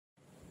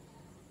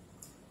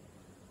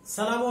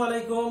Assalamu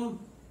alaikum.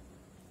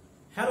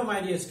 Hello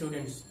my dear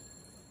students.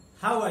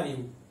 How are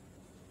you?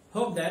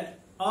 Hope that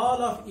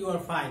all of you are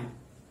fine.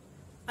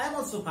 I am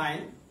also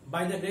fine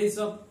by the grace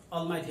of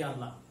Almighty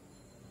Allah.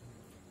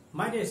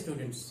 My dear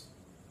students,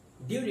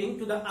 during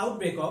to the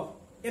outbreak of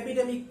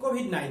epidemic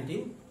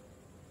COVID-19,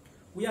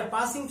 we are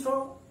passing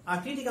through a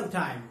critical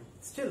time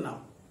still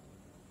now.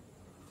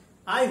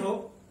 I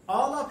hope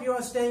all of you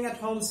are staying at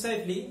home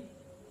safely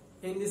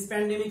in this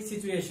pandemic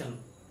situation.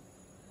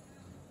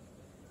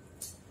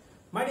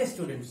 My dear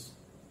students,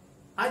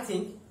 I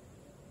think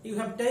you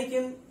have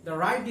taken the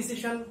right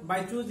decision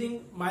by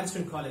choosing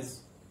Milestone College.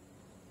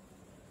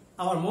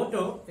 Our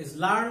motto is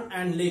learn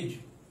and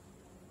lead.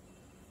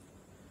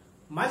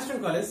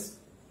 Milestone College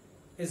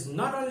is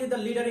not only the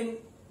leader in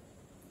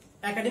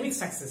academic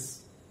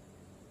success,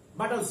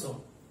 but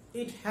also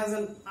it has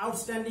an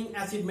outstanding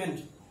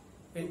achievement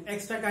in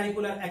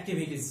extracurricular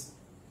activities.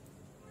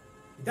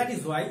 That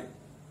is why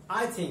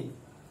I think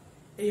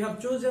you have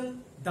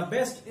chosen the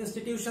best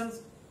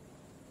institutions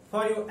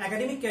for your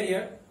academic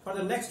career for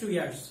the next 2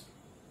 years.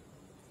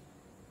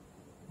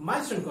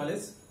 Milestone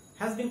College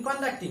has been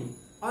conducting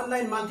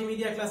online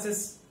multimedia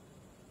classes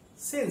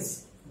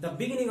since the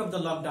beginning of the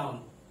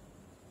lockdown.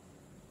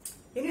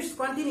 In its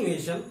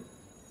continuation,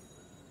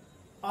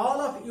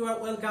 all of you are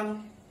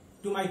welcome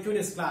to my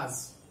today's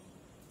class.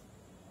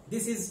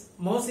 This is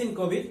Mohshin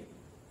Kabir,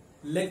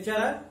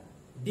 lecturer,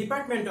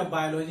 Department of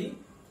Biology,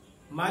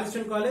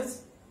 Milestone College,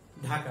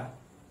 Dhaka.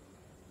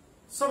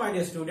 So my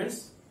dear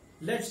students,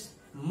 let's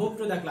move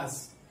to the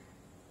class.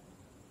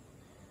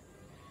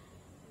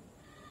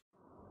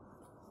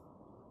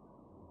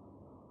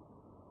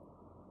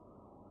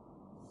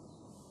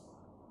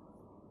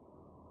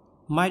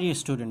 My dear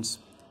students,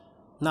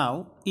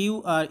 now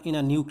you are in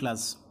a new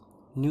class,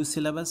 new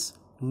syllabus,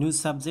 new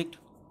subject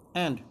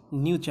and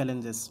new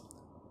challenges.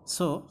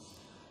 So,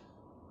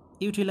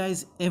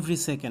 utilize every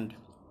second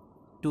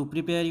to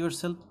prepare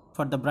yourself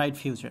for the bright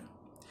future.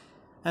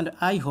 And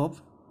I hope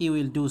you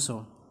will do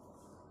so.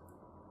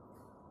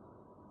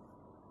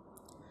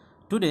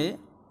 Today,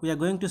 we are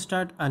going to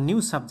start a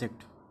new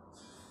subject,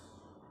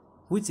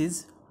 which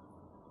is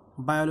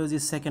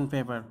Biology's second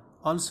paper,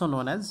 also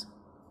known as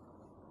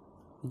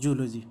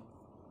Zoology.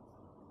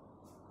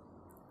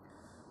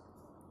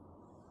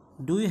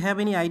 Do you have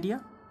any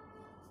idea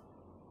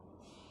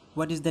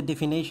what is the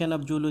definition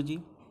of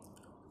zoology,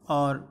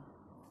 or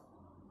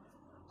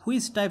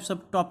which types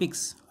of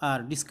topics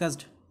are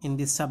discussed in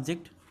this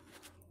subject?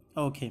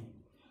 Okay.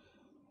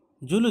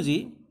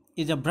 Zoology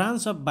is a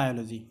branch of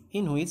biology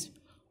in which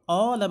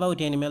all about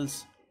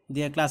animals,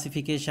 their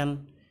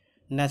classification,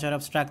 nature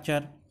of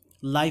structure,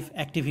 life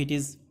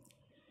activities,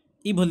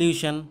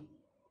 evolution,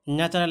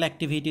 natural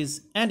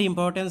activities and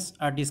importance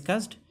are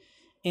discussed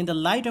in the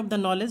light of the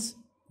knowledge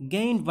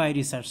gained by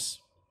research.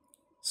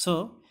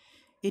 So,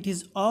 it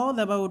is all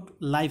about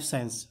life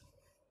science,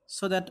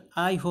 so that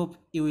I hope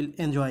you will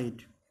enjoy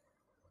it.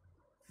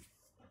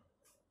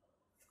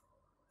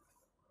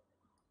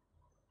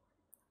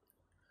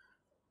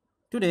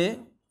 Today,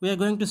 we are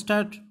going to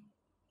start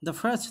the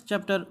first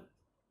chapter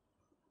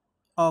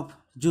of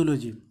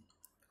zoology,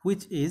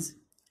 which is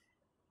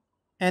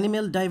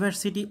animal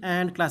diversity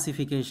and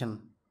classification.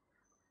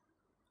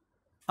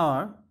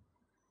 Or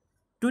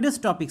today's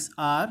topics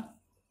are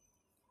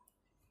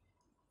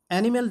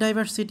animal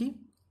diversity,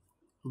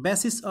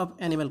 basis of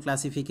animal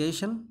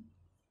classification,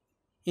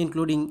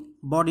 including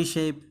body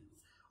shape,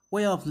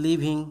 way of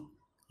living,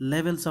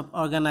 levels of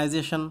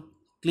organization,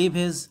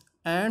 cleavage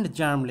and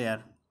germ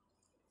layer.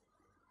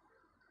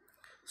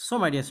 So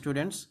my dear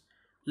students,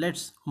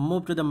 let's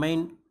move to the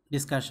main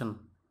discussion.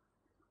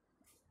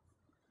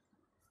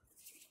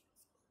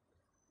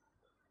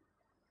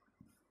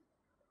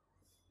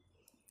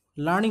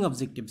 Learning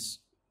objectives.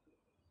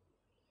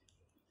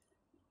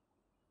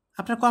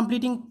 After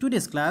completing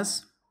today's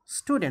class,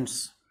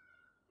 students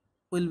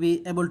will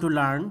be able to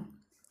learn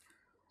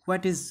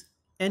what is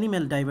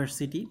animal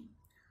diversity,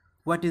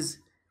 what is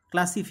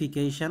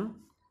classification,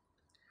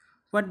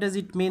 what does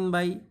it mean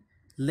by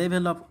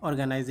level of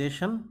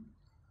organization,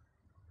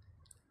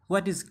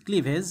 what is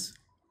cleavage,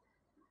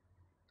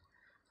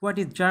 what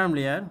is germ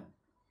layer,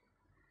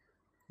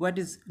 what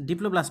is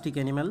diploblastic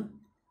animal,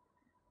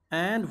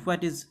 and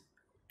what is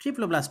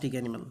triploblastic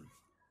animal.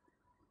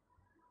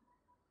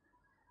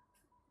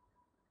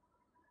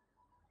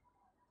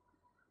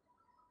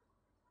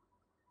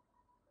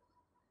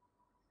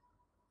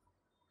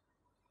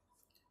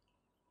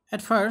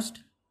 At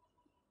first,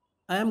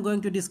 I am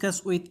going to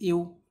discuss with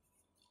you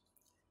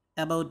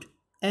about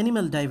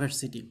animal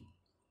diversity.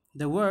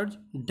 The word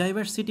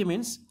diversity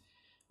means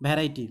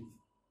variety.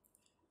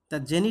 The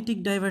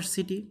genetic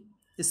diversity,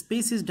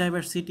 species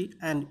diversity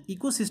and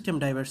ecosystem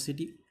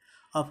diversity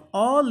of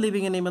all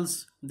living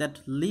animals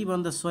that live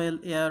on the soil,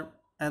 air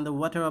and the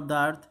water of the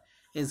earth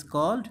is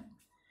called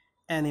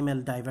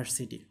animal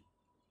diversity.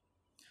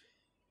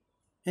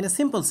 In a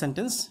simple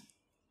sentence,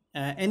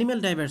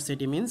 animal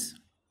diversity means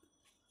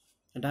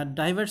the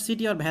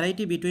diversity or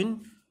variety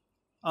between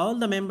all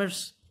the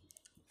members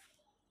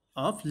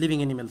of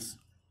living animals.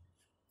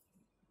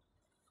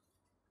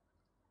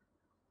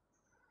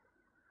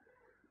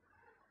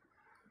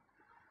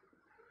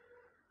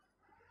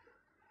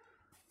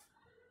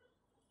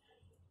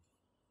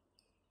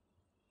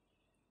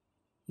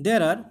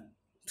 There are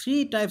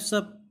three types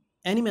of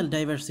animal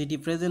diversity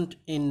present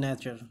in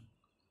nature.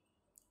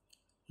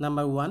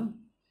 Number one,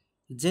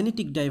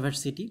 genetic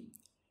diversity.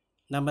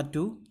 Number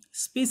two,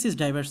 species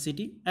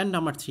diversity. And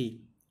number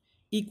three,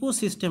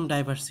 ecosystem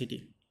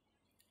diversity.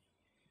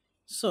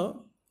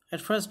 So,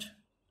 at first,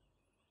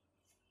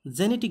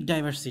 genetic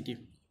diversity.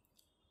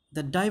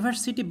 The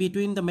diversity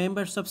between the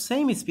members of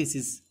same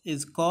species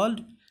is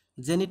called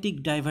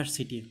genetic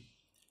diversity,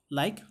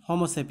 like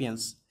Homo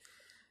sapiens.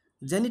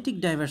 Genetic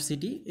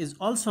diversity is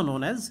also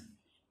known as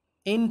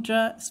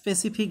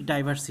intraspecific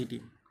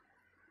diversity.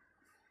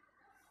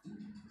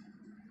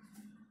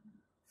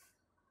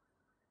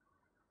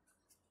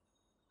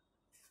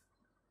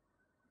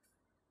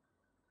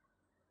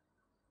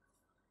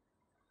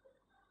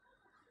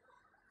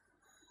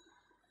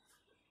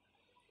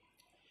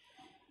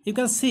 You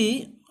can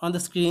see on the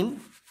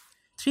screen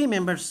three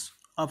members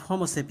of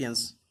Homo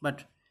sapiens,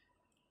 but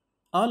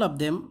all of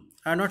them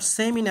are not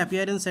same in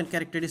appearance and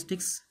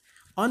characteristics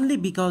only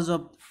because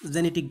of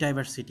genetic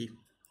diversity.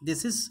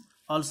 This is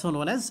also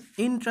known as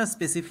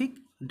intraspecific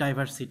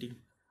diversity.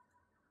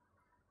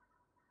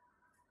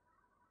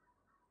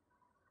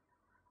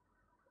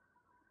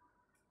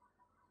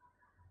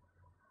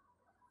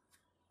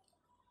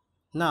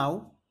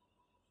 Now,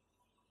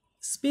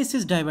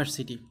 species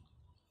diversity.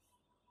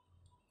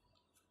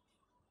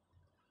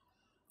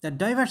 The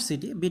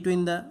diversity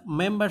between the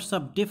members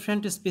of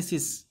different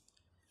species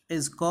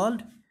is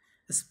called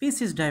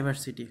species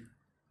diversity.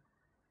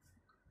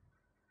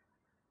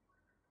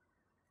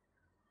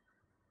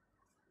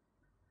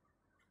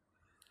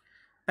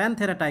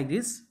 Panthera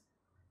tigris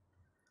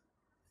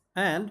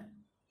and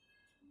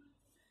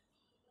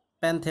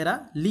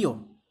Panthera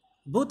leo,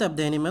 both of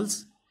the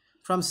animals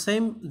from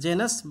same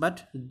genus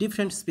but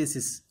different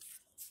species.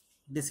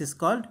 This is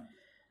called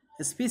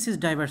species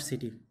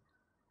diversity.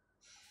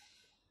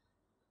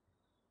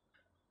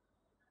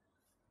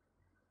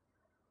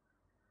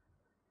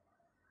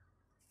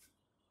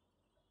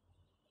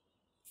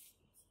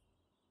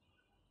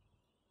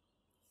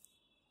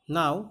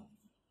 Now,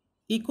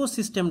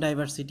 ecosystem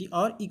diversity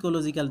or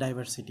ecological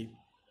diversity.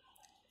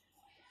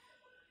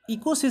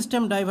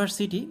 Ecosystem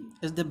diversity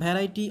is the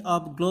variety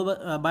of global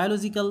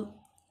biological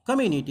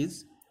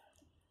communities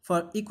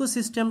for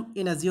ecosystem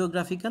in a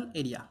geographical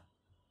area.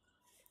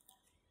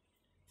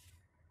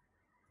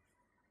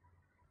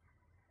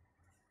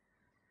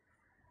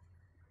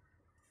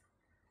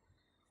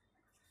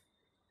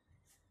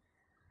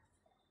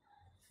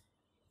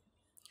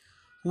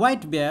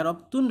 White bear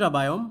of tundra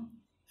biome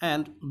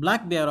and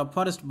black bear of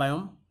forest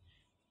biome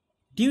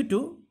due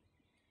to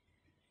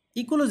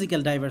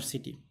ecological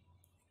diversity.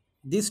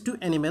 These two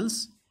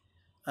animals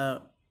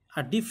are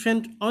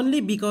different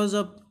only because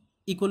of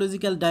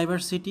ecological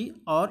diversity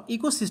or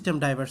ecosystem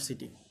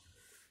diversity.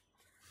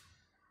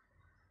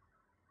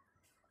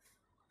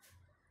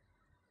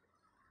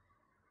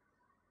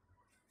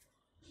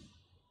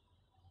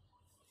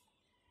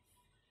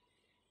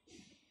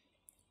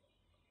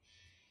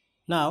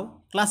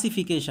 Now,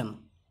 classification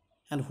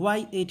and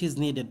why it is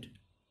needed.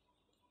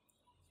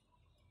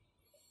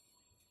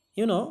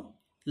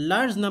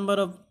 Large number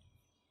of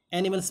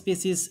animal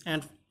species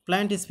and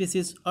plant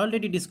species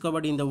already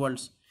discovered in the world.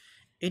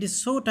 It is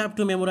so tough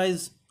to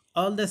memorize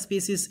all the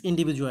species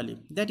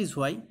individually. That is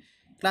why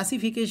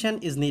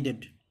classification is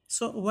needed.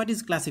 So what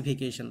is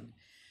classification?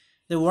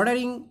 The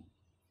ordering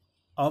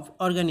of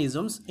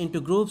organisms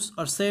into groups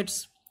or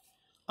sets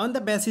on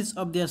the basis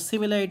of their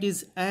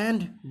similarities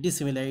and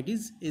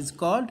dissimilarities is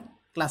called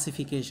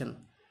classification.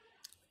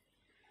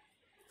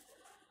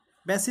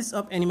 Basis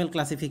of animal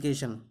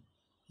classification.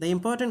 The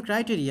important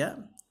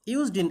criteria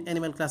used in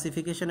animal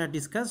classification are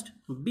discussed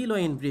below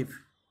in brief.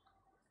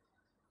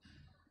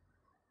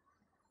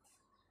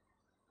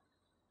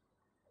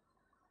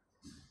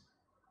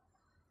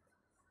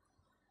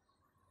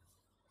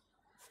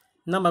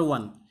 Number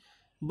 1.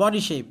 Body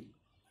shape.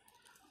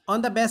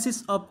 On the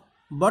basis of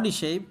body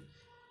shape,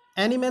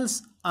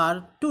 animals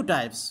are two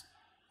types.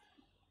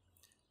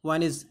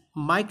 One is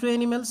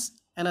microanimals,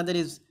 another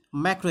is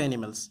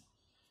macroanimals.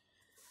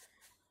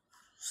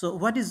 So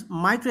what is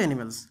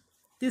microanimals?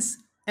 These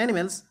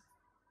animals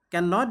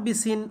cannot be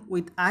seen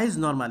with eyes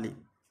normally,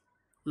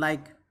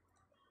 like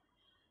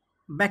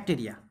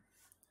bacteria.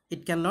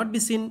 It cannot be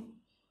seen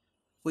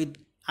with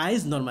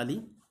eyes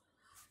normally.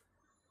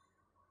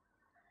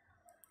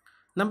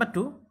 Number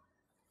 2,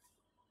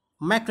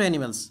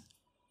 macroanimals.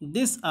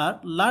 These are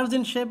large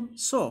in shape,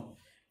 so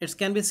it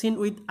can be seen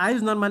with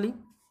eyes normally,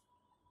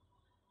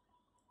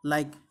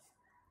 like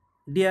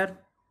deer.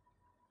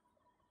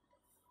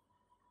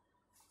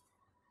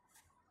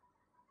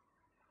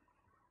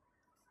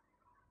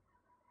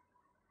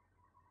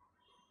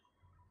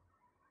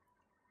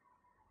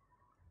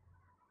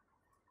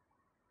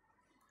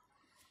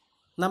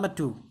 Number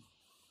 2,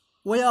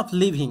 way of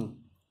living.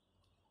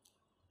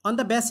 On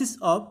the basis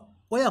of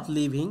way of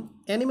living,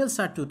 animals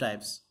are two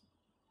types.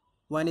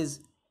 One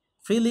is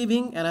free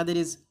living, another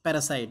is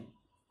parasite.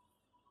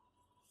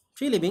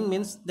 Free living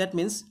means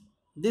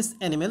these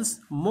animals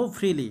move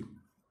freely.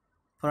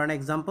 For an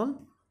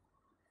example,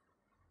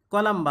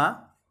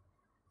 Columba,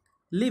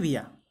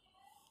 Livia.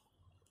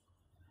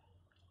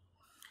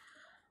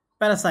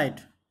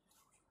 Parasite.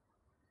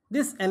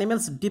 These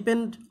animals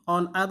depend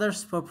on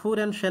others for food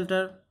and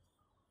shelter,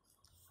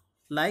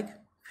 like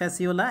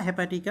Fasciola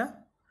hepatica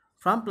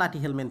from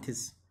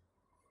Platyhelminthes.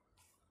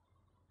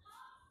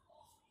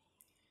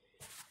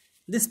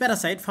 This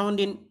parasite found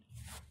in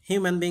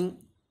human being,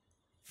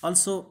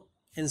 also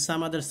in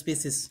some other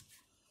species.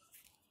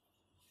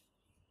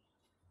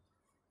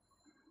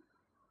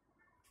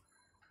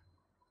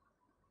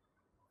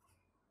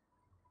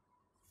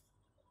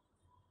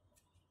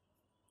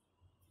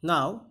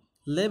 Now,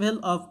 level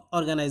of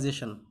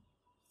organization.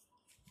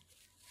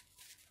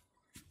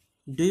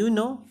 Do you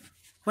know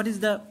what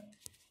is the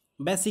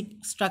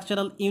basic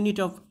structural unit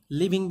of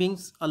living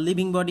beings or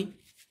living body?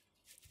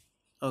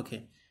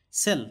 Okay,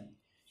 cell.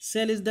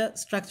 Cell is the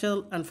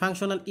structural and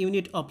functional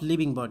unit of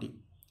living body.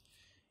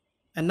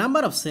 A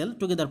number of cells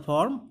together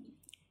form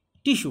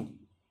tissue.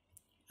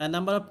 A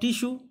number of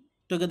tissue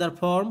together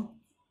form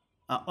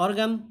an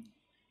organ.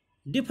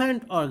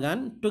 Different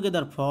organ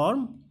together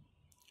form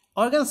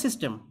organ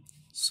system.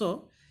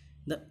 So,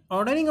 the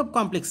ordering of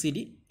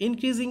complexity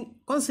increasing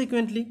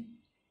consequently.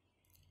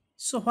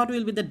 So, what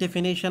will be the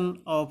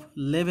definition of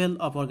level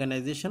of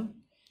organization?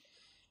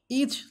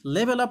 Each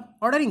level of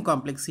ordering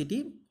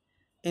complexity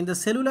in the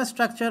cellular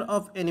structure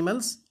of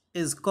animals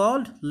is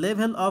called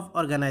level of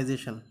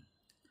organization.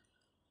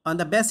 On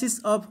the basis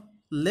of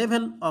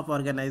level of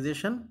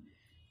organization,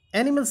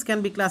 animals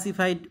can be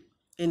classified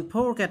in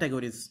four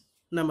categories.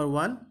 Number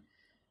one,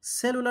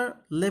 cellular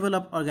level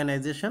of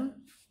organization.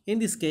 In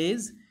this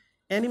case,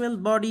 animal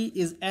body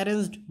is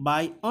arranged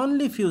by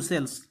only few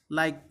cells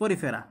like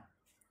porifera.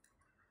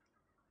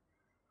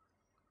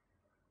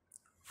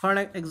 For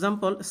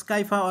example,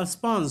 Scypha or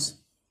sponge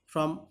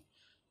from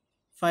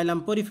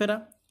phylum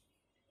Porifera.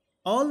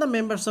 All the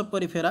members of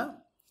Porifera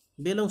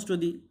belongs to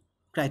the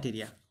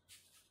criteria.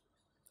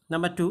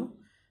 Number two,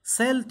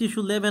 cell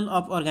tissue level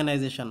of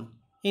organization.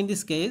 In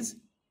this case,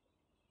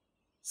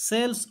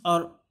 cells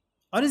are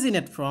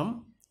originate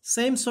from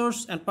same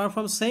source and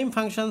perform same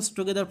functions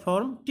together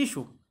form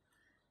tissue.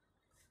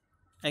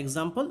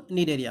 Example,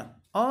 Cnidaria.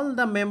 All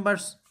the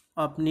members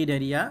of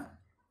Cnidaria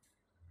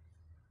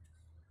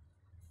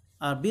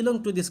are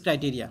belong to this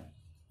criteria.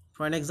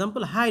 For an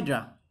example,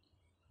 Hydra.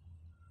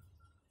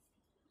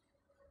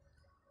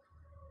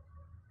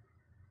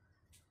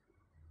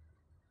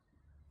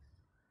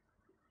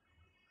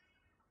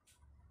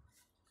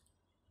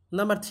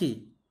 Number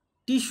three,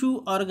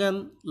 tissue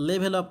organ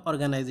level of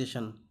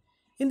organization.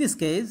 In this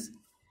case,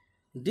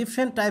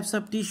 different types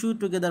of tissue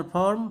together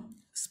form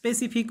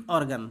specific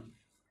organ.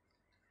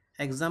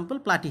 Example,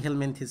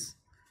 Platyhelminthes.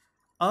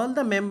 All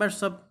the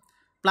members of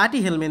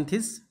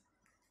Platyhelminthes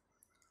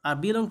are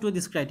belong to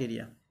this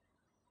criteria.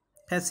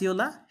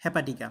 Fasciola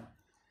hepatica,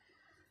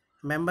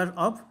 member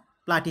of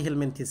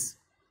Platyhelminthes.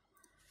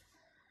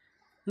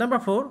 Number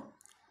four,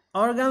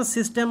 organ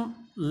system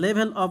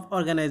level of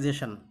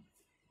organization.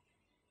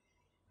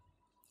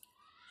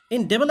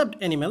 In developed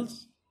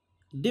animals,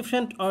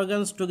 different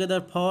organs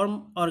together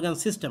form organ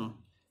system.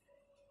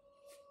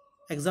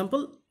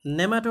 Example,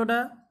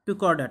 Nematoda to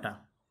Chordata.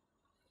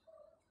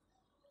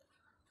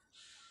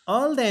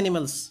 All the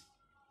animals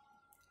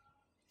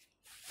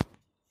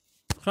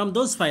from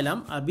those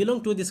phylum are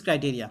belong to this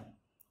criteria.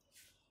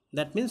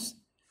 That means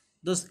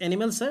those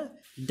animals are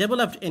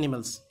developed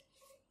animals.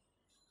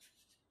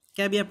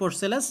 Kabir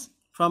porcellus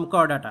from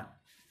Chordata.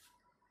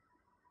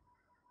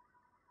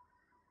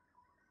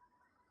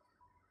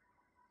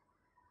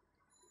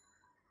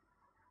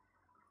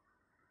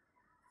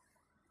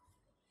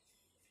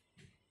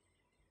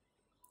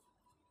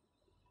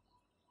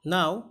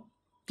 Now,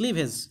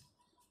 cleavage.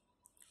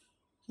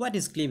 What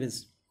is cleavage?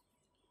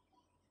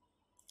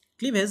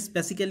 Cleavage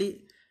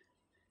basically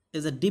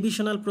is a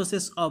divisional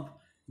process of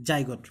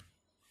zygote.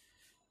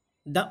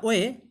 The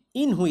way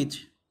in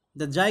which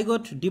the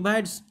zygote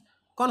divides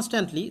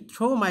constantly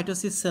through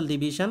mitosis cell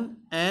division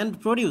and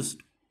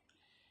produced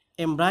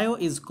embryo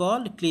is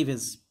called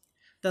cleavage.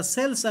 The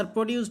cells are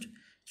produced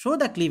through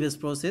the cleavage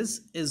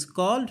process is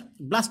called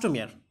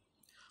blastomere.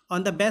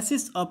 On the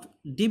basis of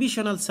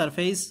divisional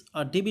surface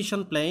or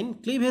division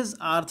plane, cleavage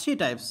are three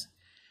types: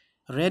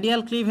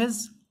 radial cleavage,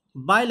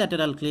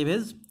 bilateral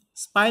cleavage,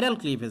 spiral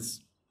cleavage.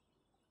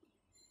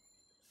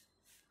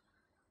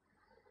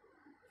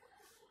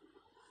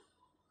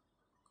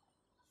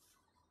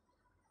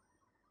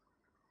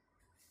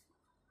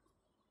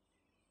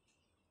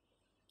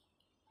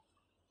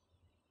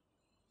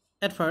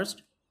 At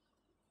first,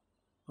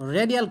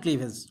 radial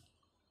cleavage.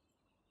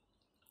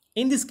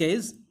 In this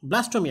case,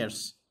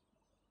 blastomeres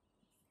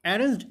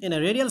arranged in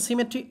a radial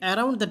symmetry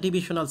around the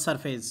divisional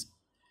surface.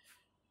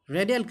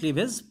 Radial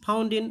cleavage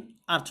found in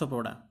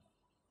arthropoda.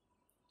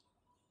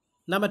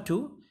 Number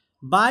two,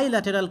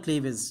 bilateral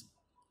cleavage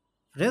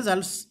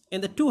results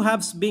in the two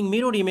halves being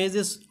mirror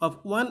images of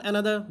one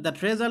another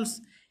that results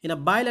in a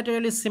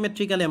bilaterally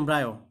symmetrical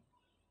embryo.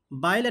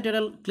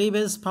 Bilateral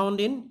cleavage found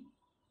in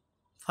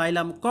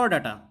phylum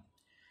Chordata.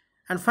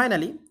 And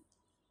finally,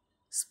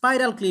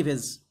 spiral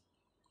cleavage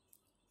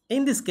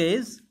In this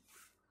case,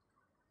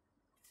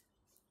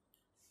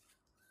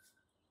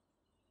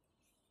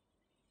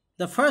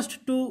 the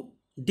first two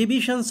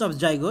divisions of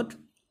zygote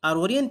are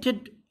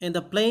oriented in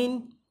the plane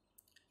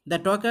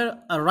that occur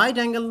a right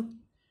angle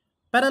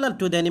parallel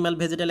to the animal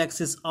vegetal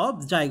axis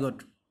of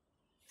zygote.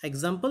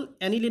 Example,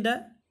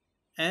 Annelida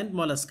and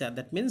mollusca.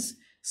 That means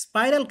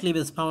spiral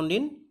cleavage found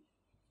in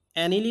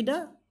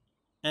Annelida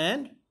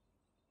and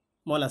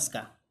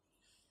mollusca.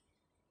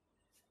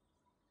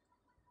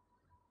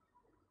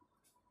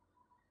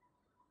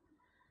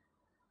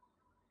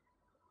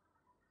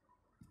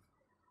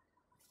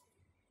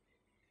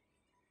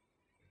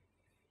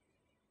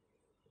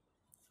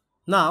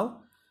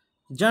 Now,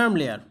 germ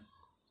layer.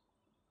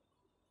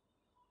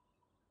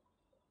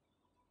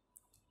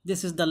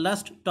 This is the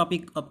last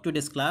topic of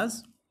today's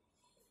class.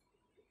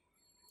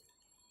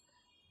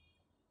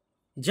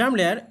 Germ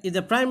layer is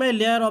the primary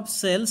layer of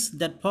cells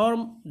that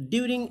form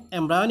during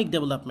embryonic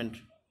development.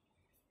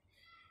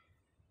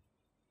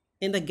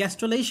 In the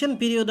gastrulation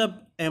period of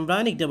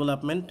embryonic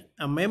development,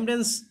 a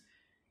membrane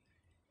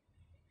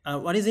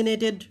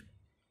originated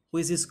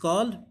which is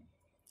called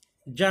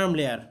germ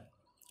layer.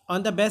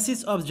 On the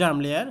basis of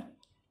germ layer,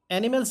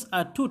 animals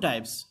are two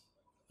types.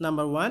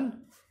 Number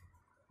one,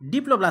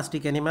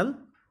 diploblastic animal,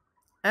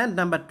 and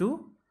number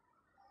two,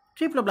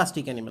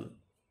 triploblastic animal.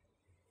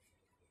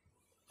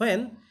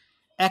 When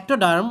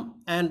ectoderm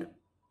and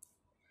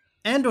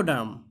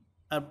endoderm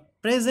are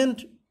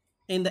present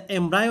in the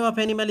embryo of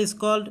animal is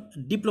called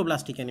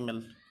diploblastic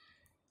animal.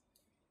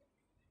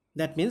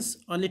 That means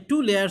only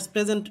two layers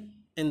present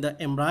in the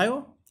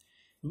embryo.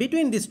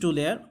 Between these two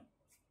layers,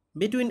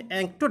 between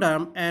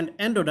ectoderm and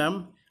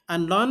endoderm, are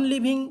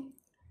non-living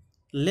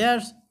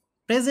layers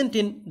present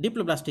in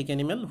diploblastic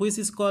animal, which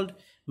is called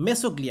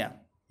mesoglia.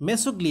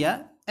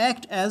 Mesoglia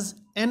act as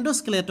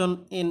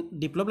endoskeleton in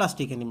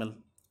diploblastic animal.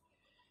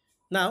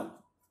 Now,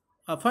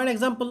 for an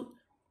example,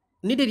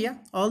 Cnidaria,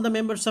 all the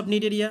members of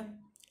Cnidaria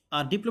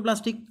are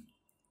diploblastic.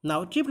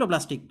 Now,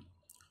 triploblastic.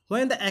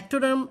 When the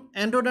ectoderm,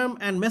 endoderm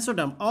and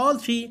mesoderm, all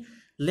three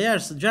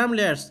layers, germ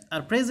layers,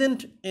 are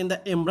present in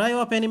the embryo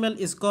of animal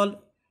is called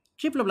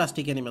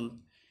triploblastic animal.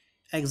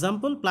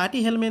 Example,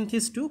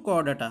 Platyhelminthes to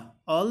chordata.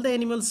 All the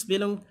animals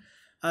belong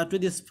to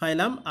this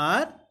phylum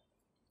are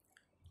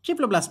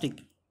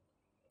triploblastic.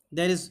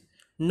 There is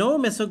no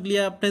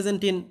mesoglia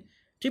present in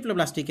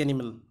triploblastic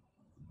animal.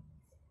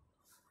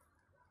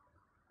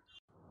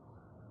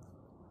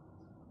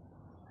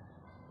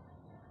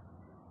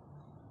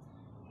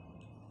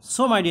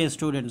 So my dear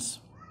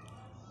students,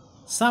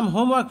 some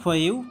homework for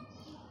you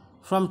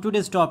from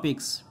today's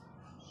topics.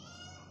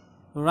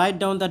 Write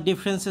down the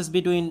differences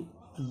between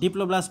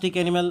diploblastic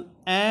animal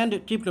and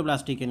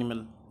triploblastic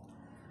animal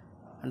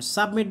and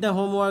submit the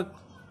homework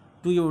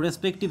to your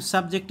respective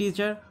subject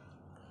teacher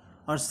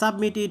or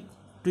submit it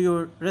to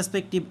your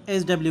respective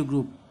SW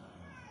group.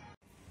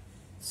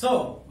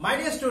 So, my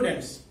dear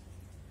students,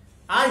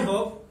 I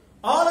hope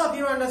all of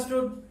you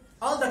understood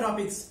all the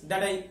topics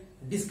that I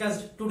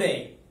discussed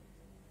today.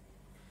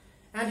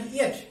 And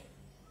yet,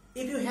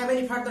 if you have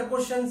any further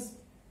questions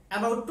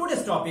about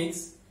today's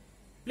topics,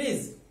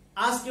 please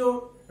ask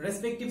your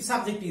respective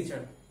subject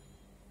teacher.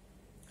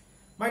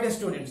 My dear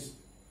students,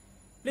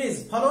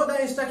 please follow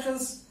the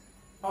instructions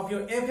of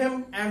your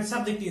FM and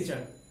subject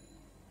teacher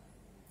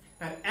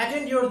and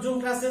attend your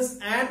Zoom classes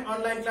and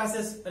online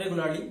classes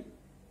regularly.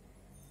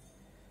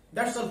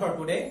 That's all for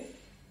today.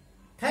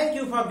 Thank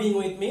you for being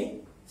with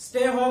me.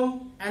 Stay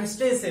home and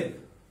stay safe.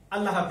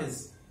 Allah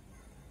Hafiz.